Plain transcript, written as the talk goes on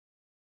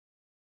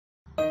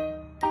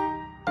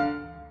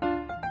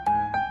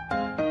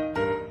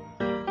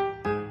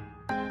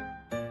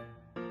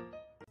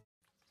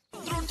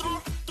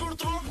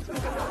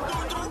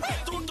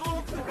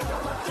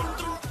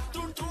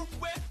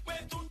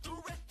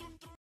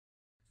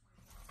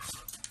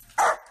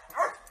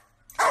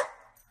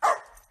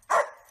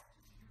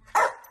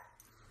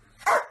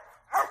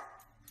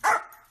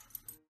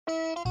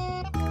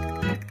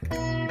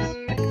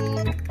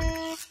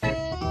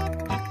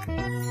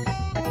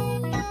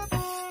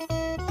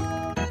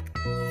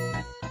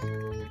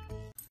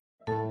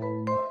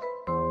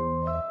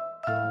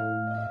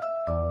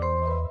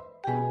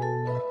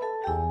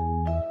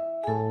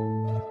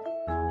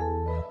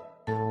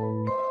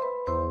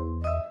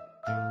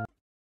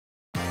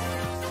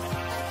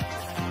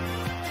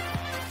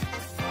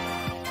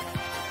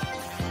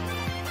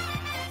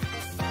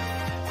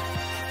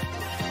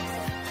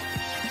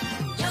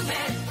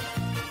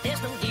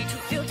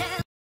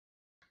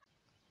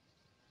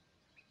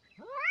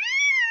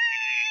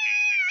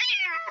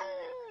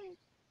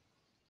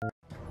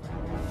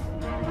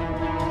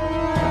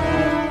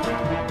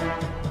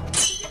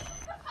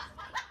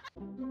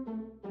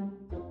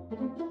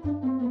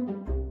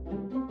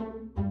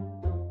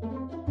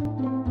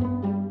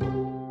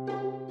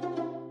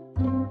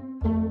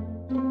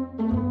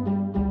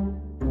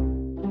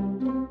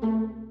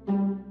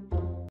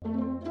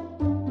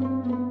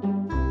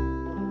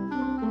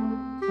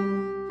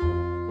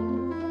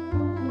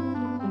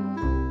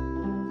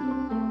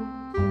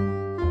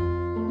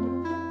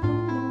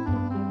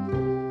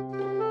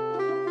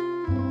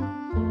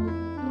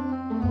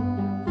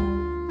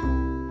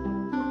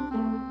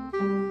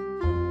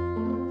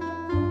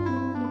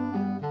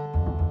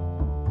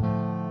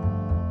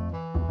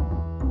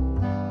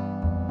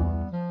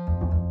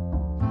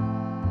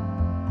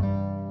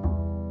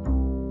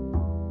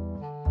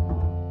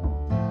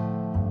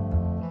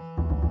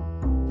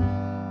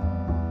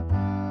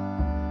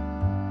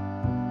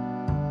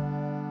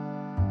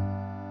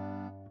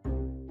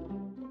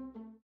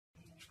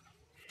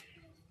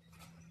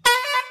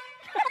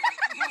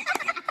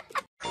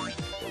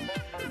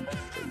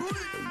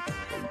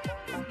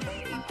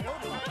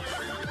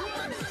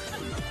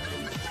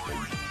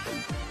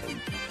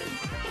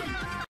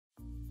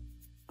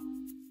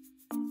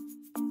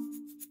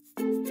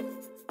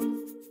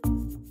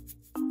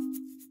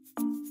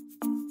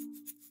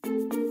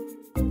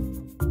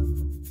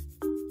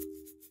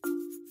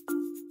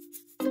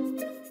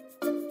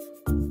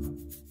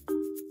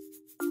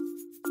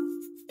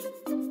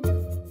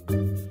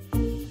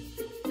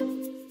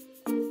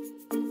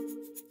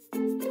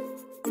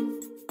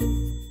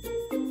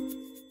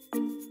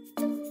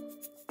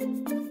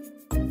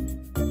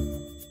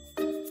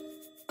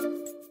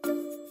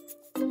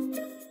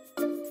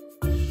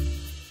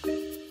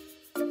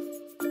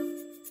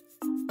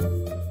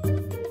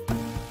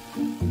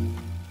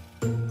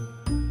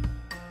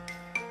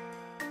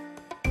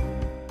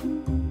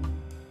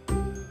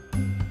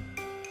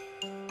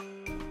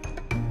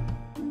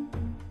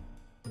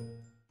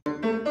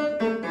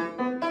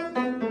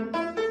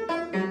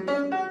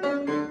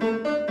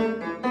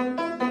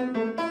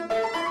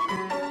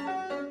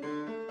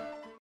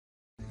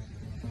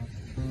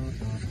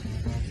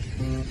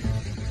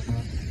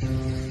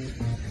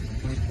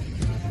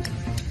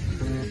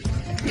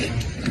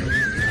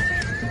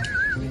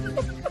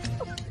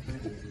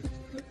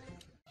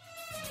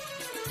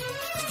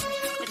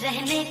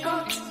रहने को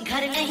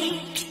घर नहीं,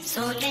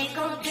 सोने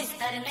को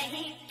बिस्तर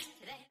नहीं।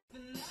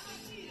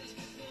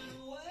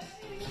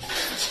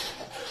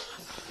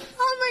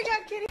 Oh my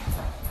God, Kitty.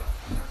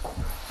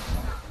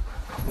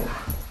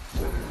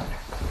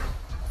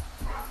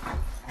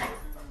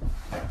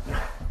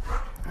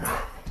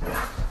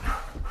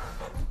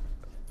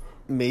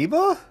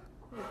 Mabel?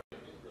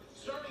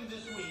 Starting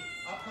this week,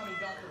 upcoming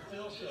Dr.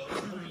 Phil shows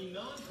will be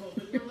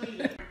non-COVID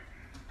related.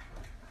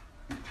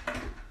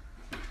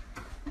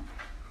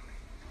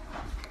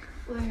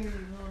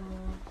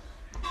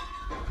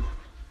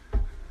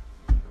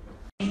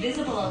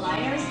 Invisible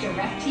aligners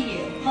direct to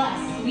you.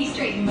 Plus, we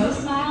straighten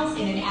most smiles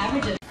in an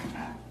average of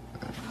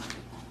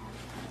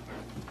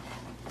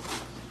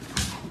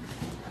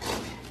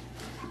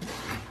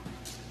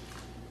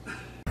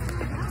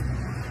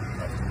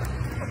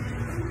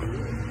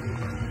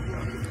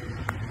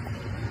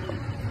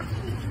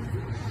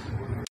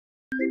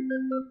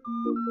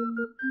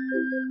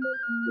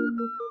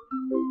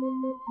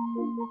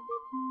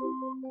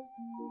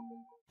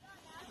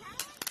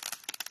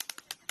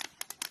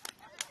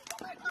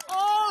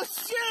Oh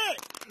shit!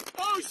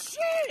 Oh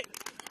shit!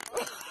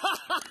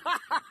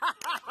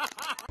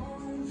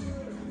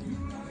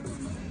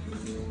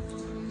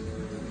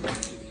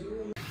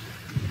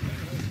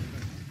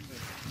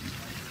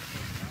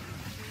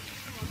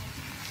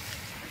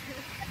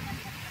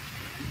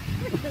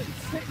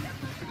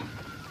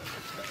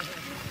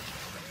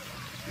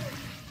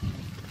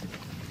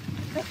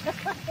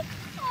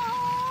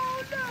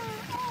 Oh no!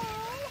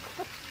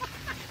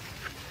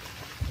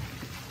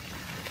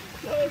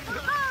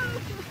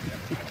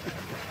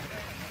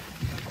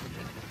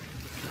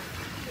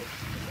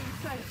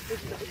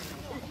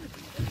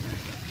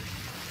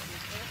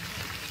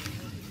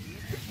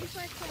 It's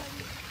like a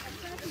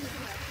tracking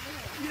device.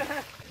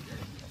 Yeah.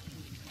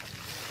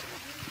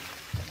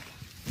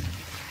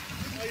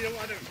 Oh, you don't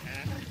want to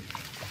cat?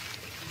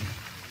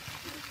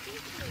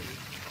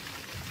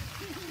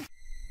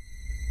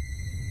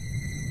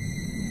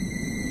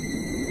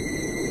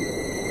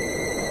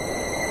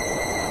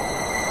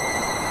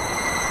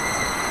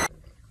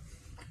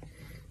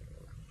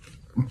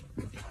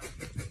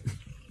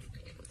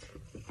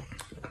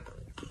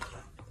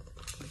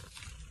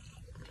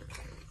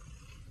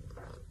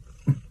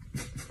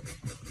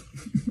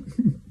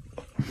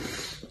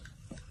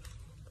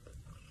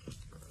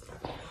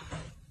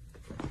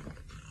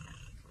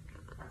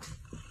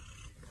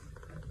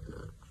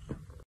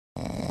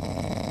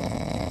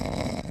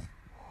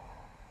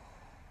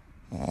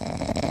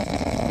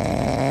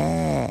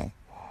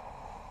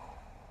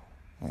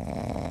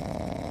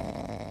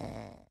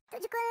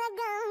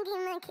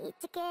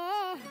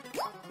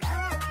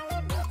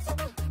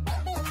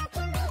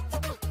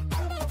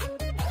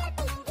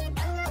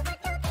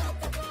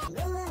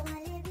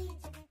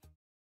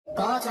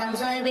 Có chàng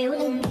rơi biểu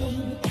lên đi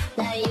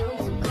là yêu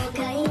cô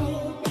cái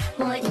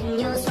môi tình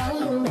yêu sóng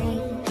yêu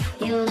mình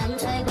yêu nắng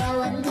trôi qua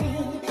vấn thế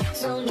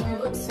giống như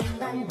bức xanh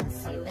ban là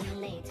sự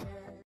bên này thơ.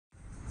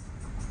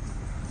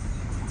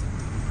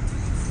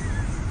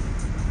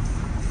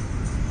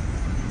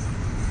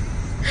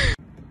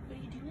 What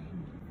are you doing?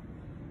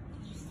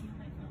 Did you steal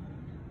my phone?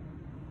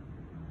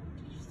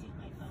 Did you steal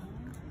my phone?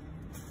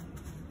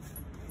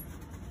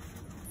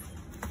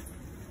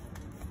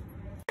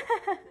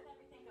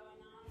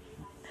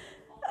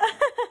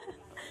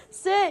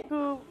 Sit.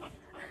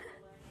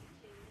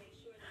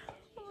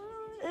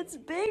 It's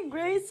big,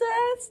 Grace.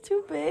 It's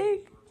too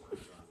big.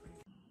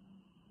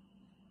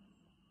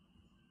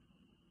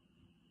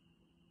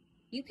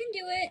 You can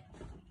do it.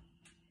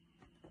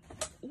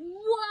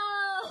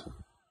 Whoa.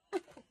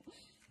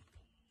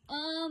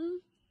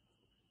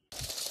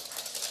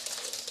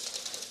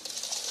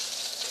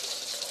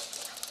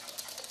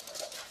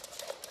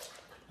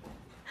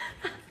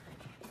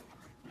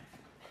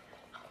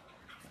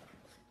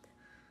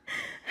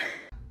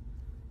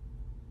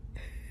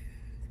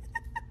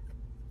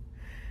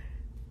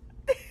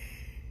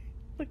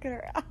 Look at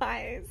her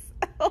eyes.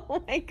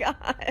 Oh my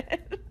god.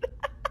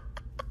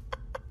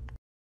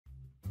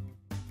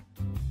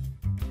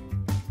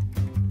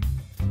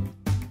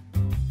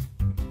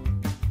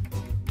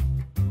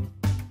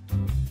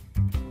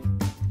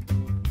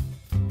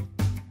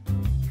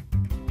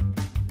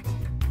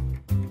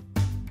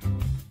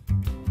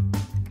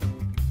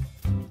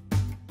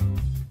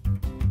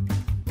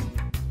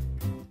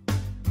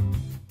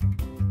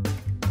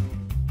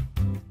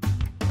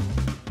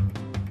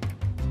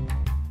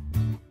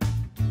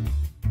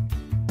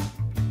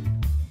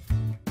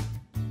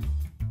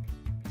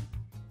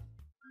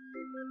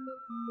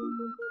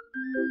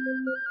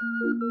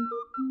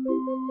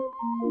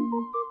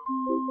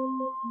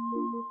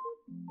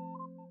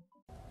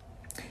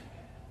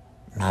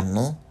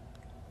 Mommy,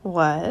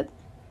 What?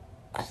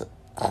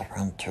 I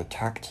want to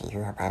talk to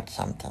you about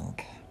something.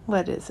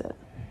 What is it?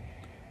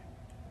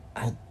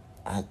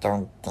 I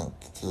don't think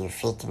you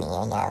feed me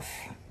enough.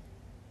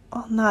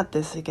 Oh, not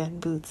this again,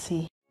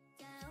 Bootsy.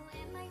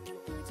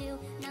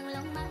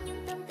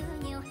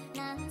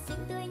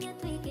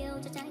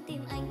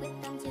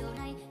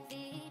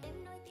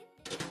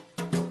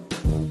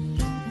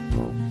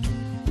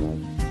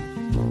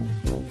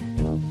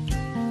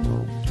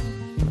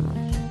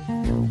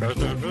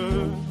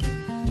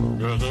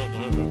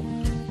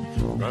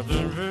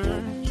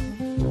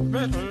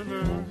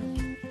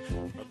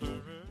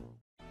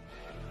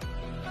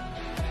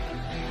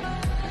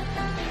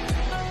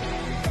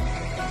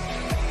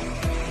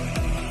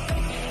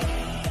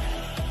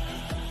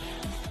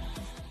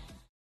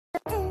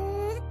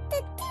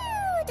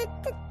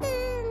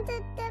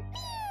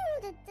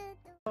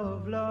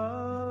 Of love,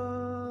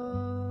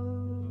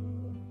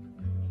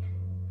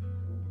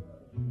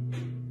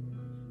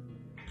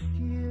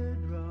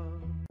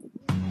 teardrop.